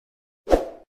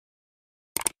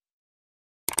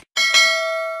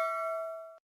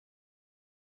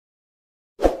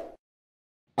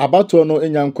abato no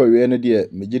enyankwa we ne de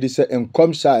megidi se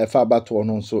enkom sha efa abato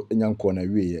no nso enyankwa na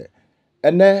we ye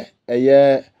ene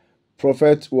eye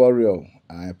prophet warrior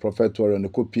ne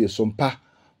kopie so mpa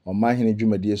omahene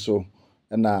dwumadie so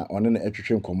na one na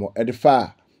etwetwe nkomo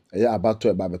edifa eye abato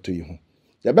e babato yi ho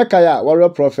yebeka ya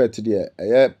warrior prophet de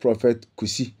eye prophet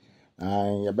kusi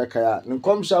yebeka ya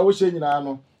nkom sha wo hye nyina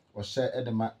no o hye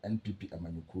edema NPP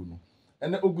amanyuku no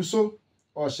ene oguso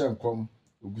o hye nkom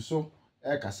oguso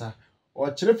e kasa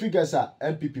o kire figures a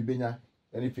NPP benya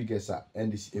any figures a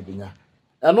NDC benya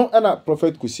eno na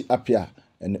prophet kusi apia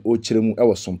ene o kire mu e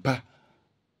wo sompa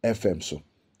FM so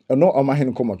eno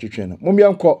omahene komo twetwe no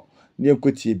momianko ne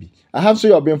enkotie bi aha so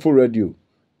ye obenfo radio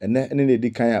ene ne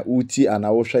edikan a uti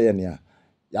ana wo hwe ye ne a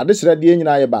yade sra de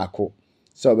nyina ye baako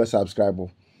so be subscribe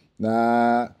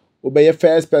na obeye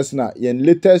first person a yen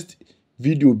latest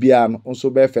video bia no nso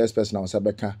be first person a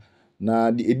osabeka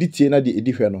na di editie na di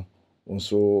edihwe no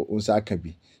nso aka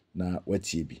bi na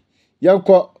watie bi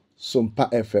yanko Sompa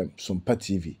FM Sompa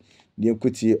TV ni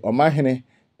enkotie omahene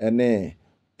ene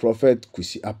prophet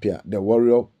kusi apia the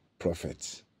warrior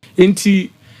prophet enti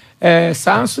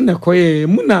sanso ne koye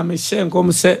mu na me hye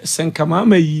nkom se senkama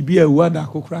ma yi bi awada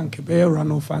akokra nke be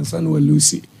run of ansa no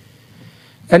lucy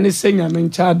ene senya me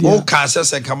nchade o ka se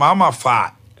senkama ma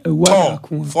fa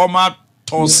former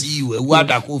tosi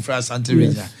awada akofra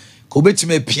santereja ko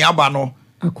betime piaba no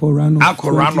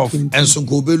akorano enso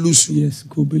ko be lucy yes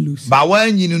ko be lucy ba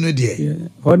wan yin no de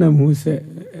honam who say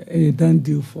a done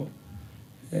deal for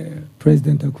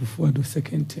President Akufo-Addo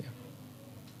second term.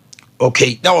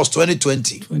 Okay, that was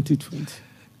 2020. 2020.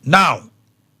 Now,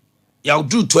 you'll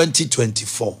do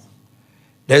 2024.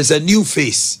 There's a new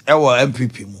face. Our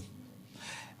MPP mu.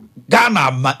 Ghana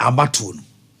amatun.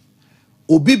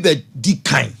 Obi be di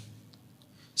kind.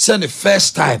 Send the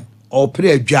first time or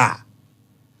pray a jar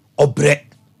or bread.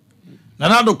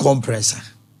 Nanado compressor.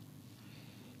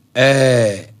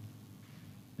 The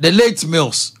late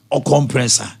meals or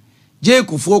compressor. J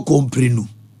Kufo comprenu.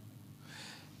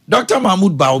 Dr.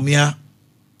 Mahmoud Bawumia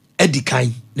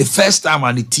edikan the first time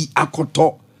and ti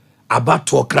akoto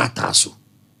abato krataso.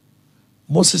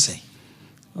 Moses say.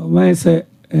 Why say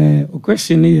a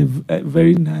question is a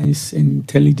very nice and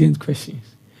intelligent question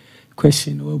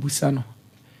obusano.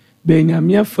 Be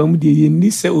nyamia fam de ye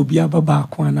ni se obi ababa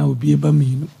akwa na obi eba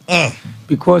minu.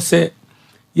 Because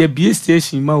ye be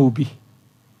station ma obi.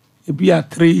 Be a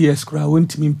 3 years kra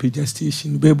won't mean page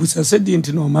station bebu said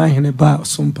into no mahene ba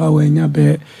sompa wanya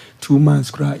be 2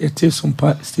 months kra yete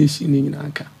sompa station in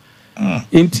anka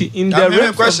in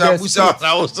the question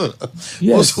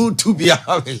yes who to be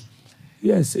having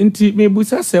yes inti me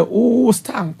busa say oh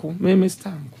stanko me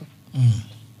stanko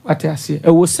what I say e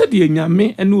wo said ye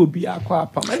nyame ene obi akwa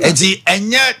apam enti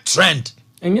enye trend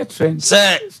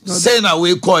say na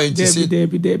we call it say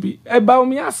Debbie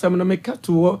Bawumia asem no meka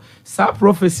to sa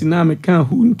prophecy na meka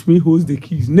who to me holds the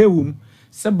keys newum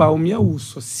say Bawumia will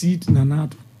succeed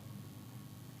Nanado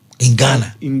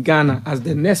in Ghana as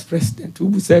the next president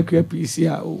who say QPC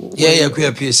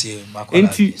QPC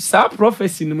enti sa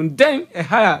prophecy no then a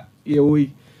higher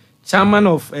ye chairman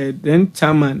of then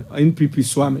chairman NPP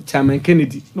Swami chairman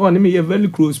Kennedy no one me very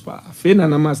close pa fe na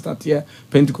ma start here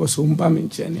Pentecost umba me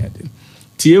nche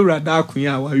Tiera da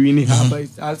kunya wa wini haba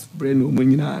as brain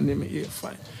omanyina na me ye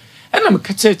fine ena me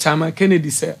ka chama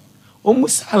Kennedy say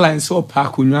almost alliance o pa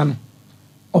kunwa no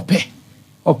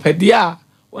ope dia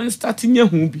when starting nya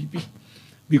hu bibi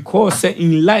because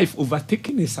in life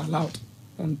overtaking is allowed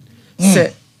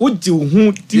say oji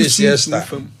hu this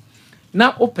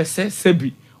na ope say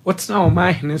sebi what's now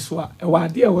my hene so a wa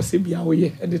de wo sebi a wo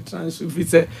ye e de transfer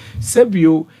say sebi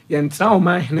o ye ntra o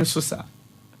my hene so sa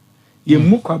ye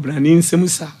mu kwabrani nsem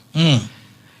sa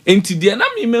enti de na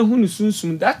me mehu no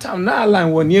sunsum that time na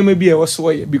line won ye ma bi e wo so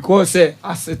ye because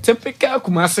as a typical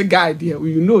Kumasi guy there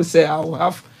you know say I will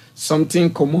have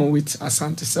something common with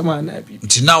Asante Sama na bi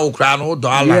enti na wo kra no do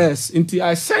ala yes enti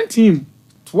I sent him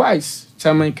twice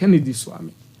Chairman Kennedy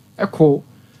Swami eko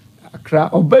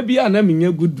akra oba bi na me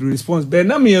nya good response be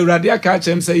na me awrade aka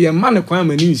chem say ye ma ne kwan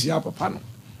mani nsia papa no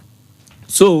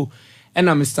so and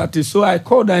I started so I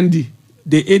called Andy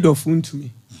the aid of to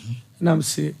me and I'm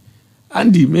say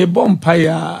Andy me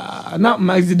bompire not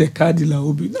maxi the cardinal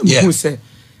obi na me say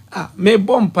me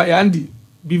bompire Andy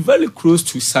be very close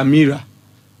to Samira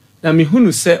na me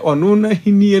hunu say ono na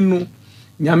hinie no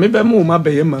nyame be mo ma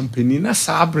be ye mampani na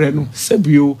sabre no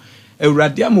sabio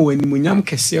awrade am wani munyam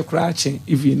kese kra ache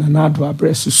even na nado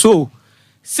abreso so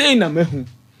say na mehu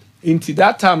into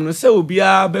that time no say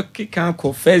obia be kikan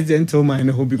ko first gentleman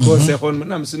no because hon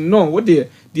na say no what the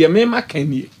me ma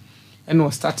kan ye and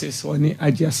was status oni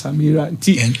Ajia Samira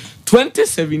nti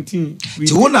 2017.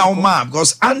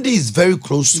 Because Andy is very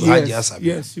close to Haji Asabi.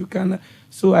 Yes, you can.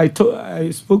 So I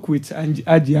spoke with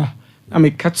Ajia. I'm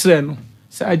a catcher. No,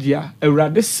 say Ajia. I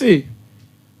rather say,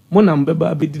 Monam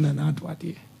beba bedina na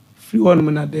adwade. Free one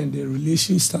minute then the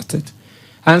relation started.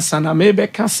 And sana maybe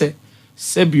can say,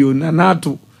 Sebio na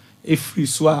nado. If we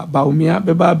swa Bawumia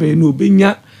beba be no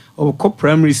benya or co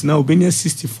primaries now benya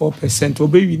 64%. Or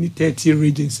we need 30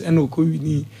 regions and we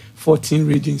need 14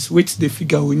 regions, which the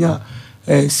figure we need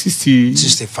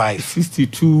 65,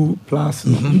 62 plus.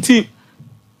 Nti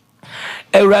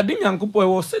Eradi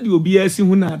Nyankopɔ was said you be a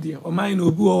sinunade or mine will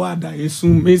go ada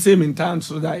assume me say in time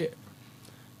so that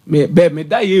me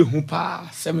die who pa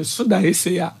semi so that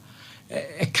say a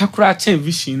kakra chen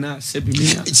vision na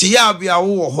sebimia. It's ya be a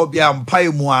hobby and pie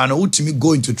muano ultimately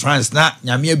going to trans na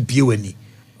nyame biweni.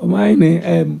 O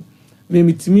mine me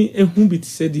mitimi ehun bit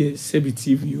said ye sebi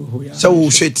TV ho ya. So we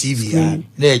share TV ya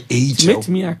na each let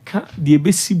me aka the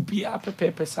besi bia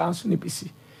pepe sounds ne besi.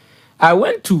 I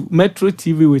went to Metro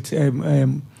TV with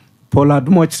Paula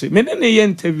Dumochre. Me na ye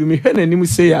interview me hwe nanim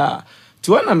say ya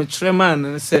to one am treman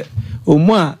and say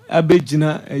omo a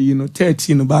abegina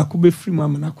 13 ba ko be free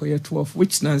mama na koye 12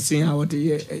 which na say how the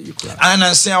year equal. And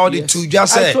I say how the two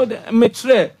just say. I told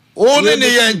Metre only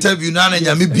the interview na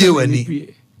nyame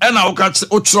biewani. And I catch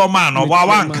man or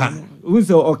Wawanka.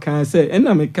 Who's or can say, and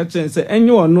I'm a catcher and say, and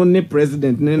you are no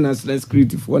president, national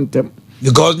security for one term.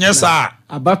 Because, yes, sir,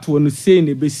 about one say in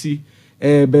the BC,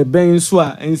 Ben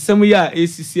Swa, and some year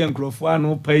ACC and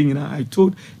Grofano paying. I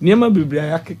told Nema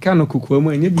Biblia, Cano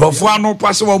Kukuama, and Grofano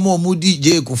possible more moody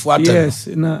J. Kufuata. Yes,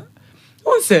 now,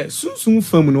 one says, soon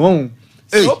from no.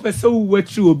 So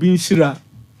what you will be Shira,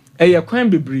 a crime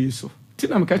be breeze. So,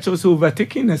 Tinam catch us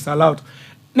overtaking us allowed.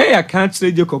 Na ya can't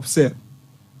say Jacob say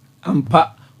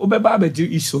ampa obeba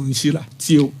beji iso nshira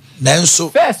tio nanso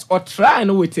first or try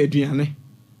no with aduane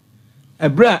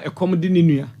ebra ekomde ni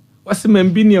nua wase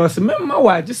mambi ne wase memma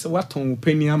wa gise waton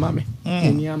pani ama me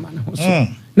ani ama ne ho so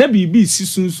na bibi si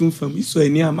sunsun fam iso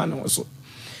ani ama ne ho so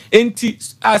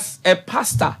enti as a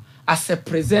pastor, as a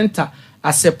presenter,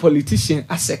 as a politician,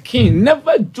 as a king,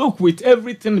 never joke with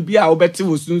everything be a obeti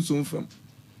was sunsun fam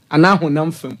ana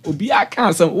honam fam obi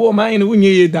aka san wo man ne wonye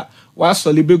yeda wa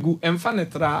sole begu emfa ne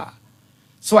tra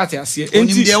so ati ase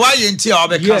enti de wa ye enti a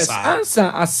obeka sa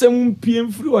ansa asem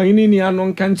piem firi wo ni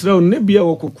anon kan kire ne bia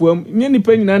wo kokoam nye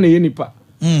nipa nyina na ye nipa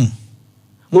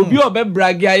obi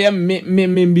obebrage aye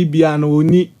me bibia na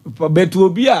oni betu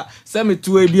obi a se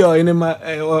metu obi a ene ma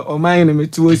o man ne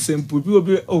metu sempu bi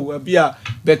obi o bia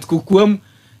bet kokoam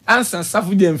ansa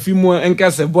safu de mfimu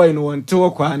enka se boy no wonte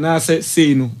wokwa na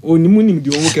say no onimu nim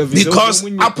de owo ka because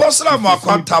apostle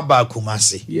amakwanta ba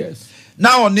kumase yes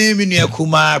now name ni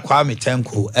akuma kwa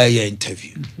metenko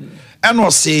interview and o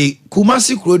say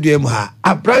kumase kroduem ha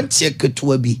abrantie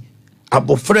ketewa bi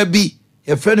abofra bi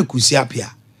e fe no kusiapia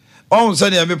on say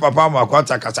na me papa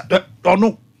amakwanta kasa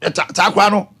ono ta kwa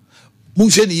no mu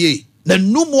hwe ne ye na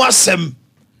numu asem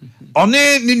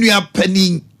one ni nua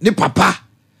pani ni papa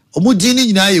omudi ni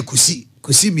nyina ye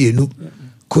kusi mienu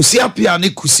kusi apia ne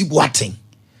kusi boaten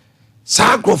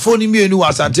sa akrofoni mienu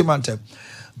wasante mantem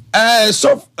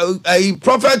so a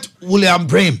prophet William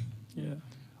Brame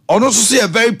ono so say a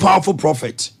very powerful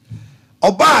prophet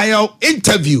oba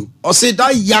interview or say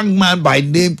that young man by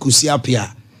name kusi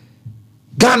apia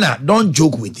Ghana don't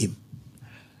joke with him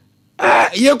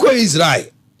ye ko Israel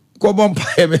ko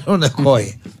bompa me no na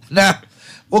koy na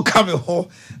o kame ho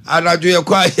anajo ye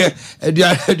kwa ye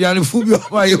aduane fu bi o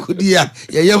ma ye kodi ya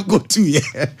ye go tu ye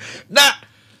na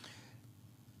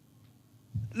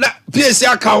PS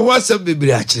aka ho asem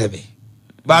bibiri a kire me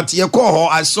but ye ko ho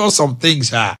I saw some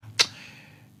things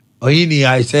oyini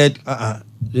I said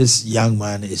this young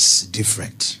man is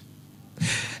different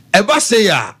eba say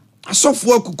ya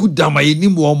asofo akuku dama ye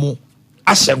nim wo mo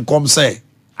ahyem kom say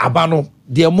aba no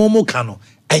de momo ka no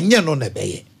enye no na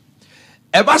beye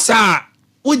eba sa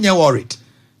unye worried.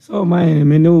 So my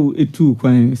me no etu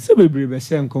kwan se bebre be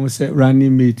se nkom se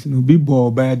running mate no bi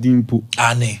bo ba dimpo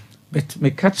ane but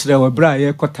me catch there we bra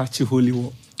ye ko touch holy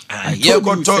war ye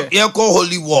ko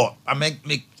holy war I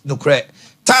make no credit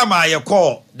time I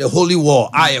call the holy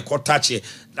war I ko touch it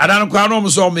adan kwa no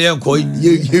so me enko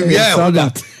ye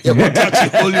ko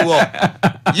touch holy war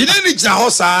you didn't ja ho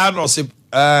sa no se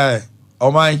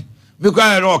o man me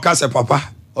kwa no ka se papa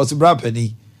o se bra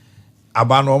pani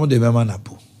aba no mo de mema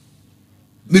napo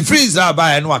me freeze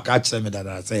aba no aka kire me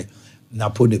dada say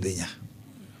napo de benya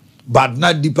but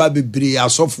na dipa bebre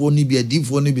asofo ni bi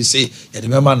adifo ni bi say ye de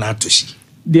mema na atoshi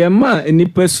de ma eni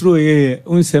pesro ye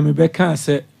unse me be ka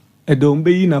say edom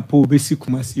be yi napo be si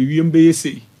kuma se wiem be ye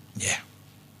sei yeah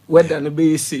whether no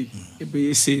be say e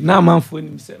be say na manfo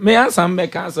nim say me answer me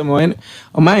cancer mo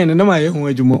o man no ma ye ho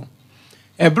adwumo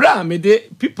ebra me de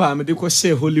people me de ko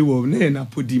share holy war na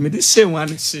podi me de share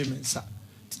one share me nsa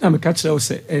tina me ka kire wo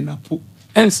say na po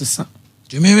ensesa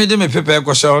do me de me people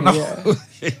ko share no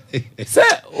say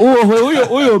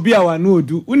o obi awa no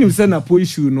odu unim say na po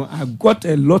issue no I got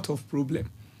a lot of problem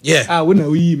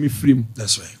when we me free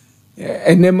that's right.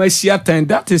 And then my time.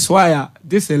 That is why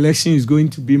this election is going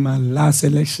to be my last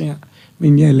election.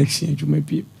 Election to my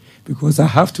people, because I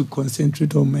have to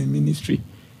concentrate on my ministry,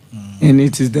 and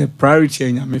it is the priority.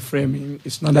 And I'm framing.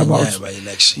 It's not about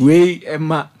election. We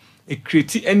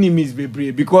create enemies,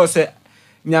 baby, because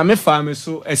nyame farm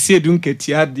so I see don't get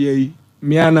here.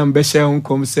 Me and ambassador on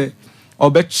come say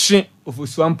obetche of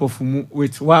swamp of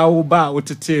with wow ba what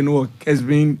to no has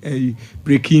been a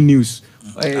breaking news.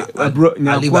 Yes, I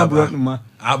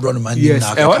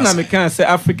want to make say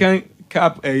African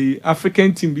Cup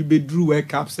African team be drew World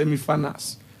Cup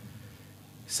semi-finals.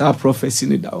 Sa prophecy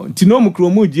ni down. Ti no mu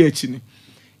kromo di echi ni.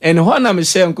 And when I'm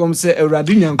saying come say Awurade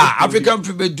nyanko. African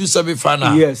people do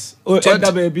semi-final. Yes. O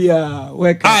eda baby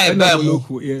World Cup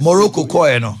Morocco. Yes. Morocco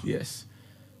ko no. Yes.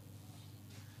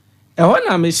 And when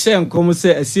I'm saying come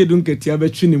say asie dun ketia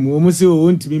betwi ni mu, o say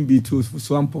o ntimi be to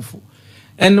so ampofo.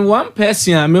 And one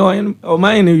person,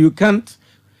 you can't.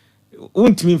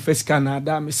 Won't mean first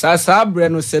Canada. Me sa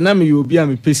breno se na me you be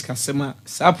am pesca sema.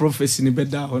 Sa prophecy ni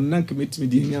beda on na commit me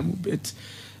di nyam bet.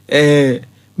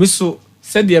 Me so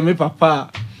said dia me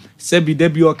papa se bi da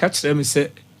bi o ka kire me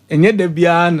se enye da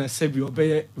bia na se bi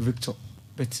obeye Victor.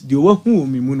 But di o hu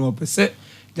me mu no pese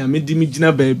ya me di me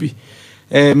gina baby.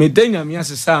 Me denya me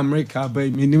asesa America ba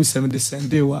me nim se me de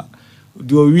sende wa.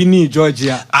 Do we need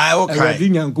Georgia? Okay.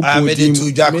 I made it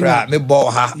to Jackra, me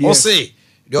boha. O say,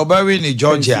 the Oberwin in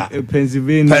Georgia,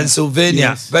 Pennsylvania.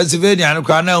 Yes. Pennsylvania, and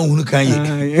Kana who can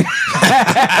you?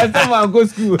 I go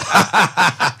school.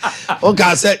 Okay,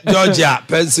 I said Georgia,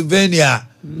 Pennsylvania,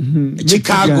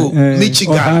 Chicago,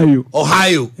 Michigan,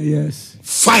 Ohio. Yes.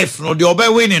 5 no the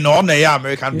Oberwin on the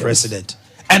American president.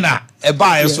 And a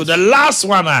buyer. So the last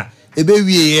one,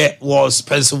 was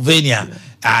Pennsylvania.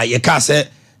 You can say.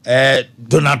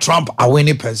 Donald Trump are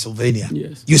winning Pennsylvania.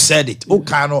 Yes. You said it. Yeah.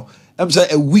 Okay, I'm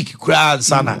saying a week crowd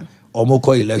sana or more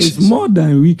elections. It's more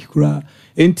than a week crowd.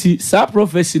 Enti sa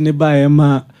prophecy ne ba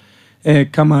ema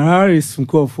Kamala Harris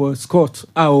for Scott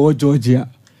or Georgia.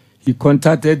 He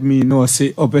contacted me no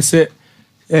say opese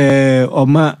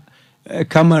oma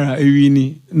camera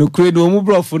ewini no credo mu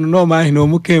brofo no ma no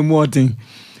mu kan mu odin.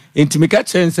 Enti me ka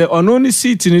chen say ono ni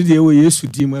seat ni de we Yesu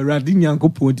di ma Awurade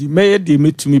Nyankopon di me ye de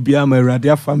metumi bia ma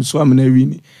Awurade afam so am na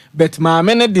wini but ma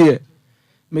me ne de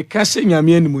me ka se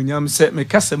nyame animunyam se me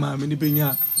ka se ma me ne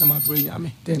benya na ma bro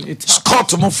nyame then it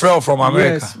Scott mo from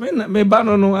America. Yes me ba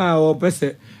no o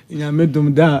pese nyame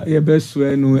dum da ye besu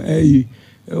enu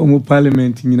omo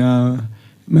parliament nyina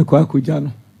me kwa akogya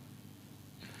no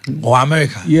o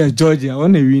America. Yes, Georgia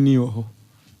on e wini ho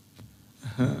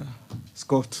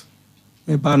Scott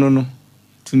me bano no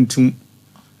tuntum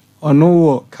ono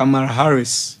wo Kamala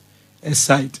Harris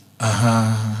aside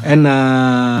and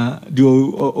the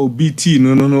OBT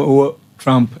no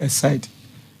Trump aside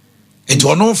it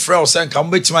ono frel sen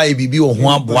kam betima e bibi wo ho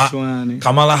aboa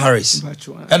Kamala Harris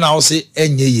and I will say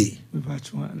enyeye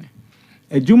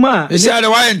ejuma is that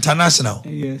why international.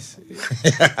 Yes.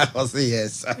 I say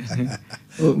yes.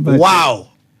 Wow.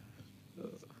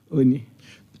 Oni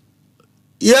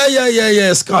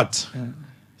Yeah, Scott.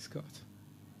 Scott.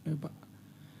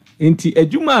 Enti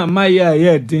ejuma ma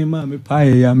ya den ma me pa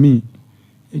ya mi.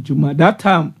 Ejuma that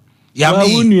time.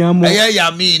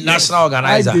 Yami national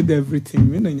organizer. I did everything.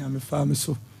 Me na nyame fa me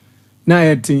so. Na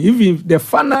even the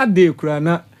final day kura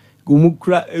na gomu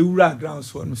kura ewura ground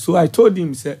so I told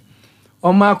him say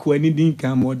Oma ko ani din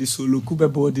kan mo de solo ku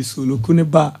bebo de solo ku ne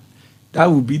ba that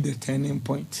will be the turning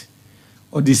point.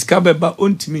 Or discover ba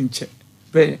ontimi nche.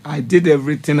 But I did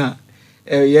everything. I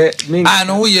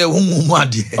know you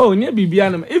oh, near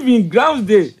Bibiana. Even ground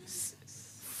day,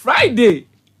 Friday,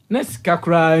 next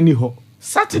kakra anyhow.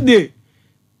 Saturday,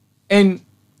 and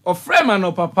a friend man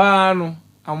or papa no,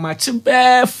 I'm much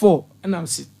bare for, and I'm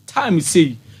say time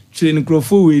say train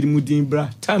crofo with mudin bra.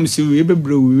 Time say we be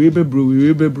bro.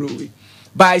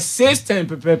 By 6:10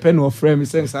 pepe no friend me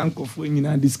saying uncle for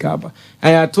in discover.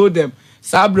 And I told them,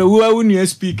 Sabre, who are you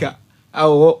speaker?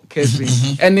 Our Kesri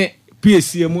and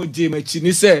PSCMO Jim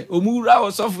ni say Omura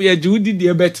or software Judy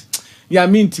dear bet ya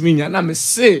mean to me and I'm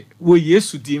say we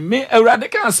yes with me a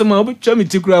radical some of me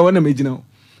to cry when I made now.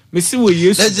 Missy we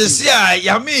yes. Let's just see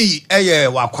Yami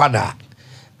Wakwada.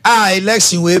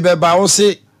 Election way by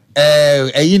say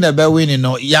a in a bell winning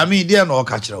no Yami dear no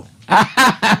catch.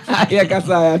 Yeah,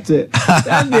 Kasaya.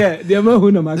 That's the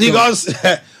Mahuna. Because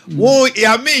wo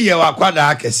ya me ye wakwada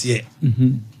akese.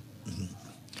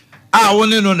 Ah,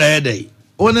 woni no na ede.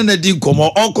 Woni na di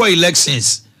nkomo onko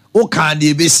elections. O kan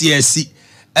de be CSC.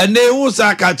 Ene wo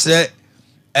sa ka kire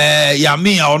ya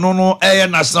me ya ono no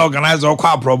national organizer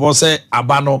okwa aprobo se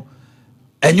aba no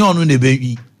enye onu na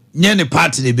bewi. Nye ne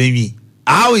party na bewi.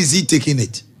 How is he taking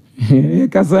it?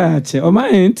 Kasaya. O my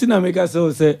intina make us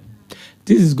say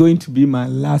this is going to be my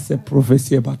last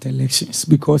prophecy about elections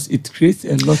because it creates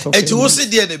a lot of. It was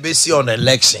there the basis on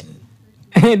election.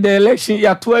 The election,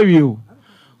 ya 12 you.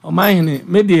 O my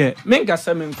me de me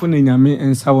nkasa me nkone nyame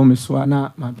ensa wo me so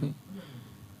na mabe.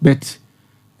 But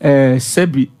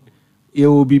Sebi ye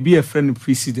will be a friend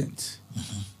president.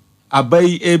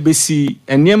 Abai ABC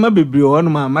enema bebre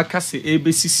won ma makase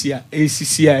ABC sia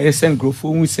ACC a esen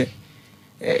grofo hu se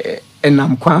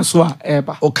enam kwan so a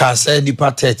eba o ka say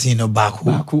nipa 13 no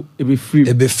baako e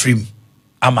be free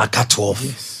ama cut off.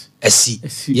 Yes.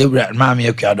 Esi ye ma me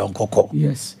akwa don kokko.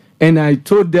 Yes. And I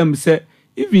told them say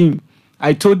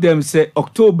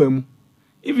October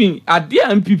even at the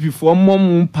MPP for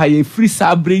mom pay free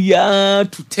sabre ya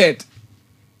to 3rd.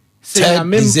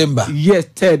 3rd December. Yes,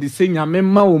 3rd. Say nyame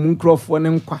ma wo munkrofo ne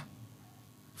nkwa.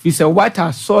 He said what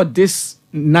I saw this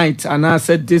night and I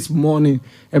said this morning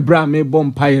ebra me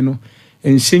bom pay no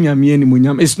enhye nyame ani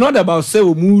munyam. It's not about say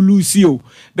o mu lose you,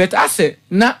 but I said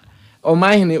na o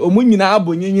mahene o munyina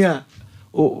abonyenyi a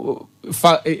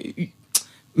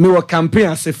me wa campaign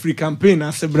as a free campaign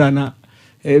as a brana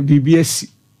BBS.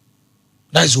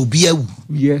 That's Obiawu.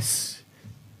 Yes.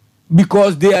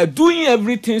 Because they are doing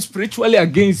everything spiritually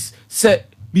against say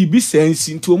BB sense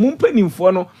into mumpeni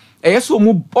for no eyeso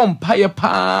mu bompaye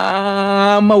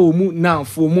pa ma wo mu now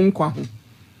for mu nkwa ho.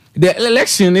 The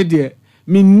election there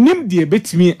me nim de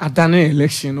betimi adane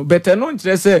election no better no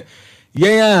interest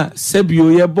yeah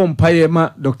sebio ye bompaye ma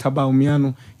Dr. Bawumia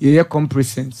no ye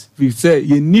compresence we say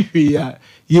ye ni hwe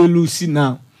ye lose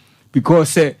now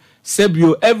because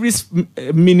sebio every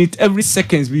minute every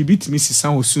seconds we beat Mrs.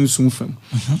 San Sunsun fam.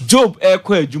 Job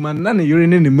ekwa adwuma na ne yere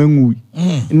ne manwu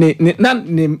ne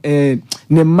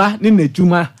ma ne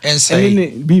adwuma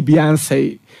ne bibia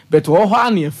ansai but wo ho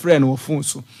an ye friend wo phone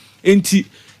so enti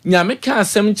nyame ka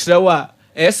asem kirewa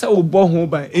esa wo bo ho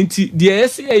ba enti de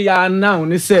ese ya now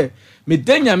ne se me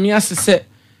danyame asese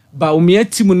Bawumia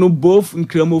tim no both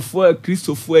nkramofo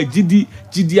Christopher gidi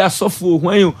asofo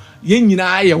hwan ye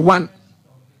nyina aye one.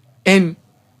 And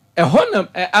a honor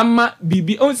ama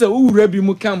bibi onse uwura bi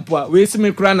mu camp a we se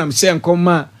me kra na mhye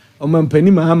nkoma o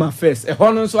mampani mahama first e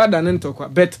hono so ada ne ntokwa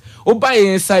but oba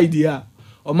ye inside ya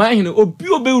o man hene obi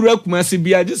obewura kumase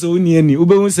bia je so oni ani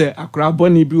obehu se akra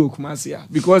boni bi okumase ya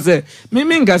because me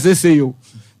ngase say yo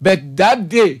but that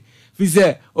day we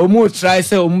say omo try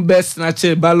say omo best snatch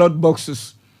ballot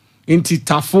boxes into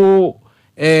tafo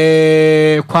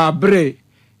kwabre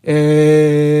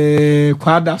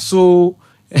kwada so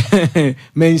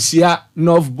Mensia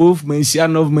North both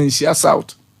Mensia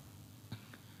South.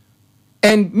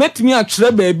 And met me at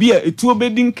Trebe be a 2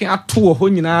 bedding cat to a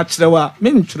honina trewa,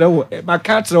 men trewa, my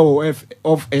cat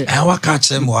of our catch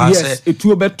them was yes, a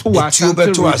 2 bed to a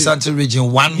Santa region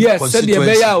 1. Yes, said the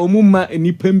Beya or Mumma and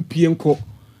Nipem Pienco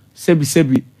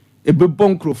Sebi a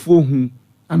bebunkro for whom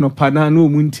and a panano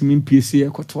muntimin PC a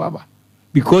cotwaba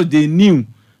because they knew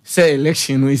say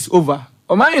election is over.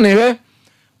 O mine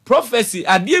prophecy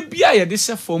ade bia ye de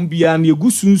se fom bia na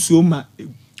egusunsuo ma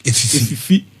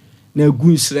efifi na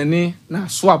egunsrene na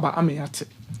so aba ameyate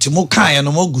timo kan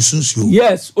no mo gusunsuo.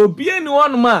 Yes obi ani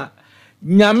won ma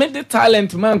nyame de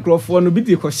talent man crofo no bi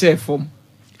de ko share fom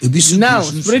now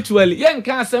spiritually yen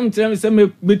kan asem tell me say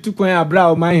metu kwan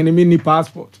abra o man hene me ni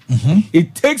passport.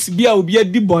 It takes bia obi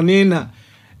adi bone na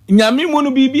nyame mu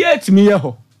no bibia atimi ye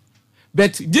ho.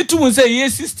 But jitu mun say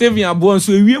yes Steven abon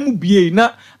so ewiem bie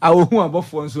na awohu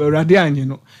abofo so awrade anye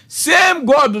no same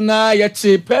God na ye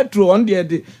che Petro on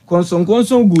the konson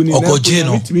gu ni na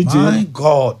my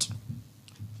God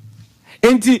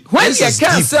enti when you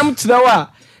can some tirawa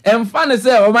emfa ne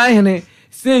say o man hene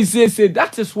say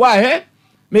that is why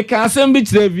me can some bi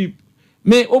tiravi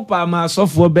me opa ma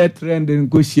sofo betrend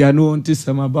go hia no nti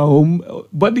sama ba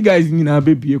body guys nyina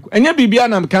bebie ko enya bibia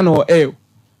na me ka no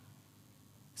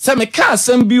se me ka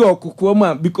asem bi okoko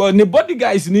ma because ne body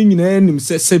guys ni nyina anim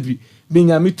se sebi be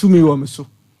nyame tumi wo me so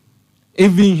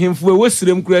even him for we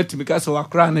sirem kura timi ka se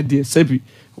wakra na de sebi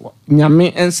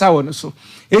nyame ensa wo no so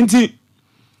enti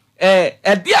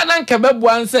dia na nka bebo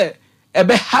anse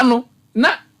ebe ha no na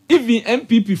even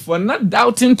MPP for not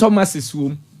doubting Thomas is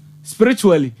womb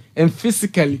spiritually and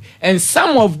physically and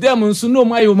some of them nso no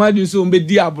my imagine so be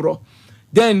diabro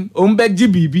then ombe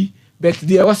gbibi but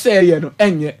the was say no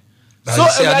enye so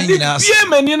I did pie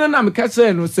mani no na me ka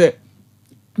say no say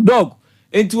dog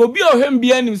enti obi ohwem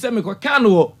bia nim say me ko kan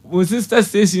wo sister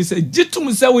station say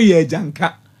gitum say wo ye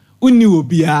janka uni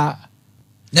obi a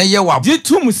na ye wa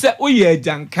gitum say wo ye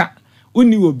janka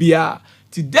uni obi a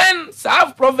ti then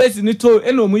self prophecy ni to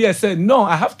eno mu ye say no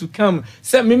I have to come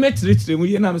say me metritre mu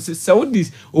ye na me say wo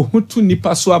this ohutu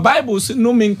nipa so Bible say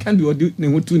no men can be odi ne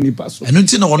hutu nipa so eno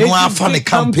ti na ono afa ne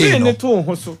campaign no to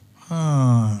ho so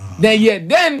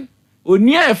then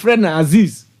onia e friend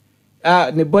Aziz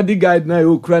the bodyguard na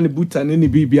o kura ne buta ne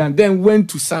bibi and then went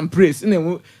to some place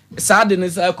ne sad ne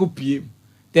sa kopie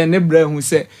then ne bra hu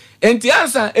say enti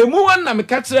answer emu wan na me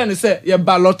ka kire ne say ye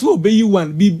baloto obeyi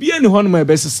one bibi ne ho no ma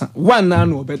besesa one na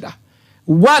no obeda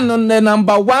one on the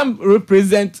number one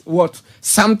represent what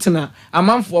something a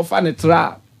man for fa ne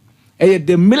tra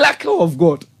the miracle of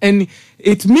God and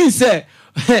it means say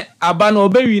abana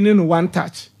obeyi ne no one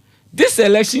touch. This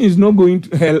election is not going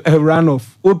to run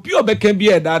off. Opi obeke bi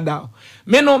edada.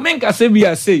 Me no men ka say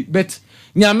bi say but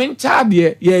nyame ncha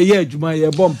de ye adwuma ye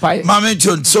bom pai. Mama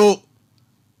John so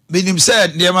minim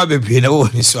said near my baby na wo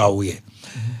ni so awe.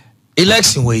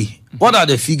 Election way. What are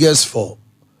the figures for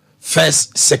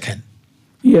first second?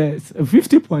 Yes,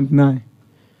 50.9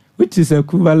 which is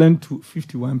equivalent to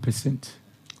 51%.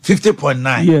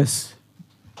 50.9. Yes.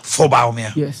 For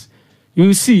Bawumia. Yes.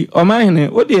 You see,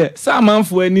 Omahene, what dear, some man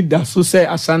for any da so say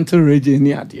Ashanti region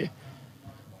near dear.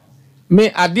 Me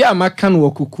adia makan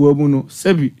wakukuamuno,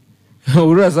 Sebi,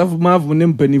 whereas of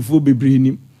Marvin Penifo be bringing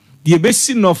him. The best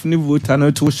enough ni voter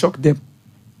no to shock them.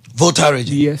 Voter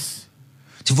region? Yes.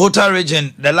 The voter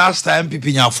region, the last time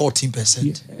people are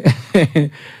 14%. Yeah.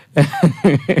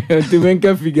 The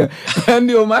banker figure. And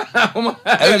you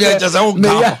just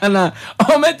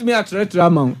met me at retro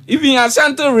amount. Even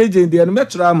Ashanti region, the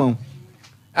metro amount.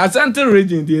 Asante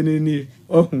region the ni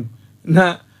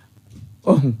na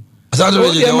Asante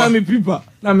region the mama people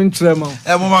na me trema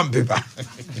mama people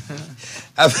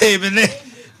afei me ne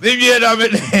bibi na me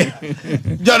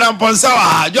John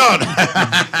Ponsawa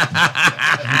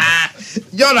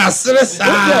John Astresa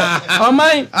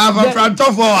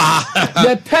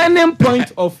the turning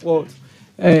point of what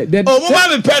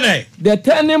the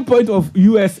turning point of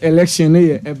US election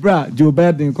here bra Joe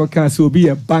Biden ko kan say obi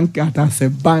a bank as a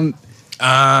ban.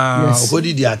 Yes. What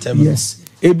did you attempt? Yes.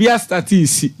 Ebia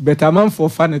statis but a man for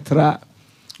fanetra.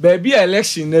 Baby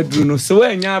election na dru no so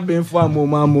enya ben for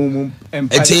amom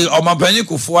empire. Eti o mapani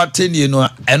kufo ateni no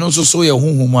eno so so ye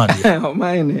honhom ade. O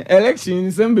man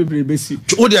election sem bebre besi.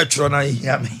 Wo de atro na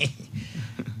hia me.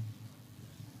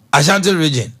 Ashanti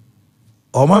region.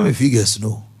 O ma me figures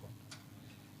no.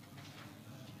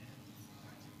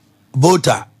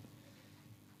 Voter.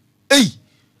 Hey.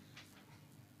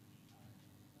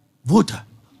 Voter.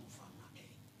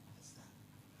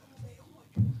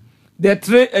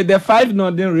 The 5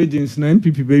 northern regions, no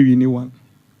MPP be win one.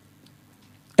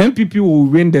 MPP will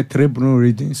win the 3 brown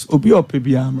regions. Obi or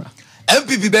Pebi Amra.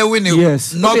 MPP be winning.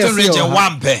 Yes. Northern region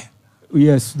 1 pair.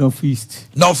 Yes, northeast.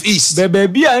 Northeast.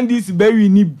 Baby and this baby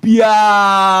ni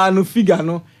bia no figure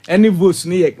no. Any votes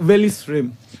ni very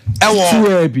slim.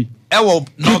 Ewo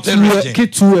northern region.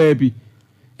 K2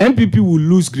 MPP will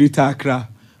lose Greater Accra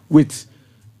with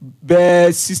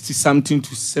 60 something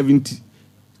to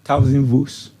 70,000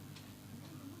 votes.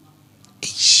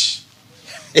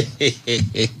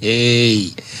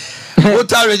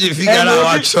 What region figure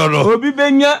out actually? Obi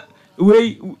benya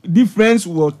way difference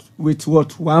with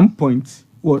what 1 point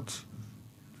what?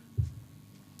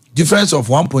 Difference of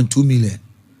 1.2 million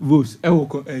votes.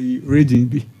 Region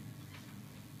B.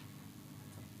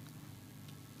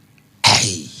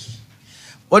 Hey,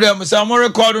 what am I saying? I'm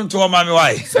recording to my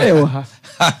why. Say what?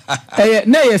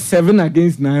 Now 7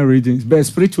 against 9 regions. But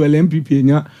spiritual MPP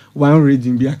nya 1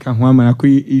 region be aka ho ama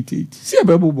akoy 88. See a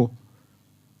bebo.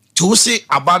 To say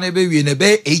abane be we ne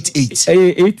be 88.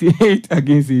 88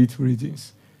 against 8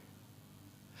 regions.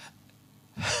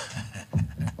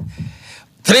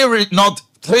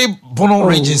 3 Bono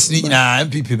regions ni na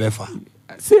MPP be fa.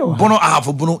 See what? Bono half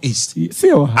of Bono East.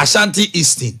 See what? Ashanti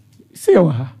Eastern. See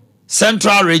what?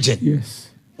 Central region. Yes.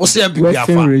 What's the MPP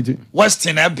Western region.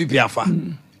 Western MPP afa.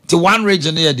 The 1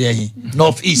 region here there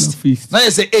Northeast. Now you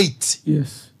say 8.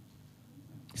 Yes.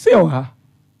 See what?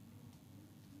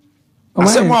 I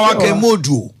say more like a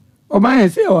modu. Oh my,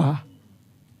 say what?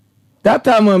 That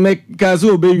time I make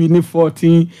Gazo baby need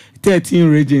 14, 13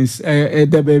 regions.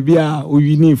 The baby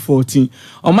we need 14.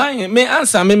 Oh my, me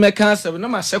answer me make answer. No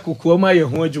ma sheko ko ma ye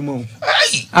ho adwuma.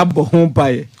 Abo ho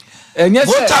pae. What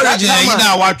region you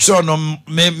now watch on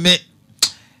me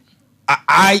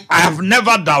I have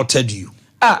never doubted you.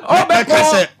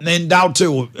 say nen doubt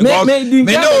you. Me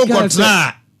no got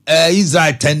na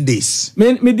Israel 10 days.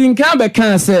 Me din kan be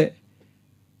kan say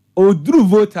odru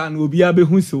voter na obi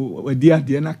abehu so wadi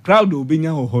ade na crowd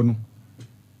obenya ho no.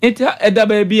 Eta eda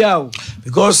ba bia o.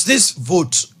 Because this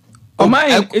vote obi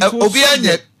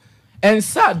anye. And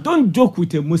sir, don't joke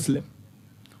with a Muslim.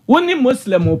 Only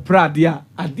Muslim or pradia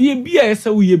ade bia ese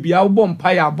wo bia wo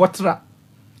bompire abotra.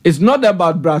 It's not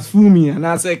about blasphemy and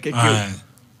I say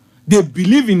they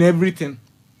believe in everything.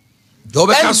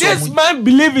 And this man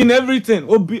believe in everything.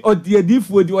 Or the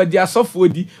adifodi or the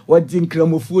asofodi or the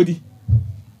incramofodi.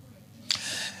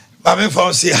 Mame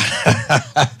Fonsia.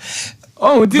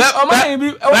 Oh, this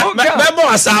Memo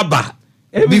Asaba.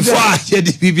 Before I said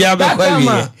the Bibia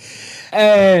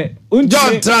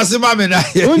John Trasimame na.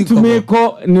 To me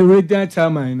call the radio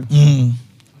chairman.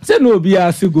 Say no be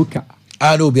a siguka.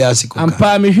 I know be a siguka. And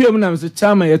pa me hear na Mr.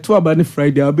 Chairman ye to abani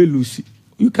Friday I'll be Lucy.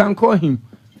 You can call him.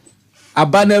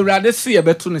 Abana rather see a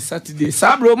better on Saturday.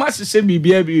 Sabro must say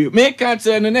be make can't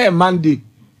say no Monday,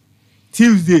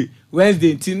 Tuesday,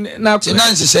 Wednesday. Now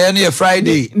tonight say any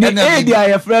Friday. The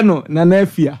idea friend no na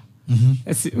nefia.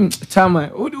 Chama,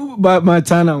 but my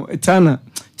Chana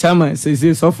Chama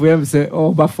says software say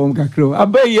oh ba form kakro.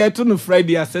 Abe ye to no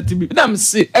Friday a Saturday. Nam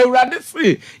say I rather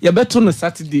free. You better on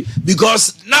Saturday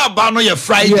because now ba no your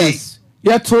Friday. Yes.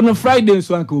 You to no Friday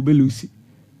so uncle be Lucy.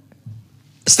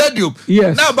 Stadium.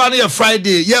 Yes. Now ba no your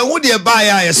Friday. Yeah, who dey buy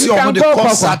ya see on the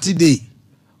course Saturday.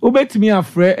 Obetimi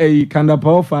afre a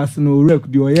kandapa fast no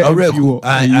rek di oye.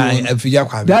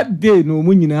 That day no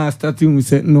mu nyina starting we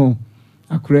say no.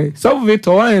 Akure. So we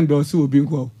to one do so obi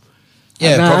nko.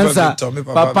 Yeah,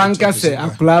 Papa nka say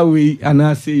akla we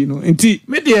and say you know. Enti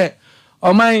me de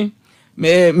o man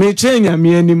me change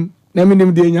me anim na me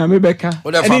nim de nya me beka.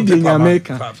 Any de nya me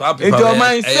ka. Enti o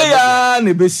man say ya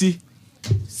na besi.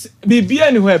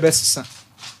 Bibia ni ho ebesesa.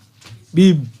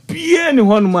 Bibia ni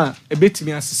ho no ma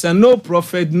ebetimi asesa. No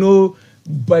prophet,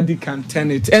 nobody can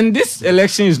turn it. And this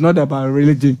election is not about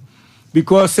religion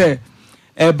because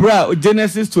Ebra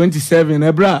Genesis 27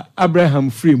 Ebra Abraham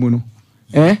free mu no.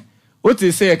 What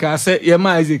you say ka say ye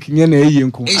ma Isaac nye na eye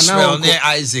nko. Ishmael ne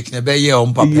Isaac na be ye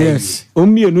on papa. Yes.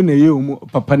 Omienu na ye o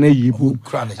papa na ye bu.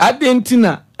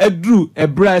 Adentina edru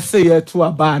Ebra say ye to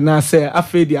aba na say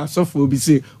afedi asofo obi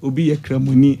say obi ye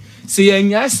kramuni. Say ye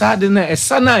nya sa de na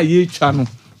esa na ye twa no.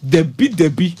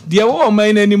 Debi de wo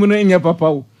man na anim no nya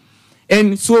papa wo.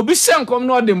 And so obi shankom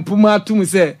no de mpuma atum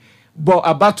say bo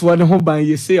abato ne ho ban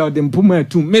ye say o de mpuma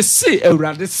atum. Me say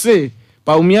Awurade say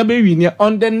Bawumia be wi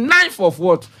on the 9th of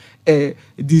what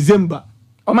December.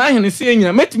 O ma hene say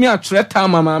nyina metimi atwere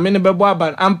time mama me ne bebo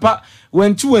aba ampa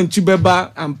wanchi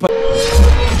beba ampa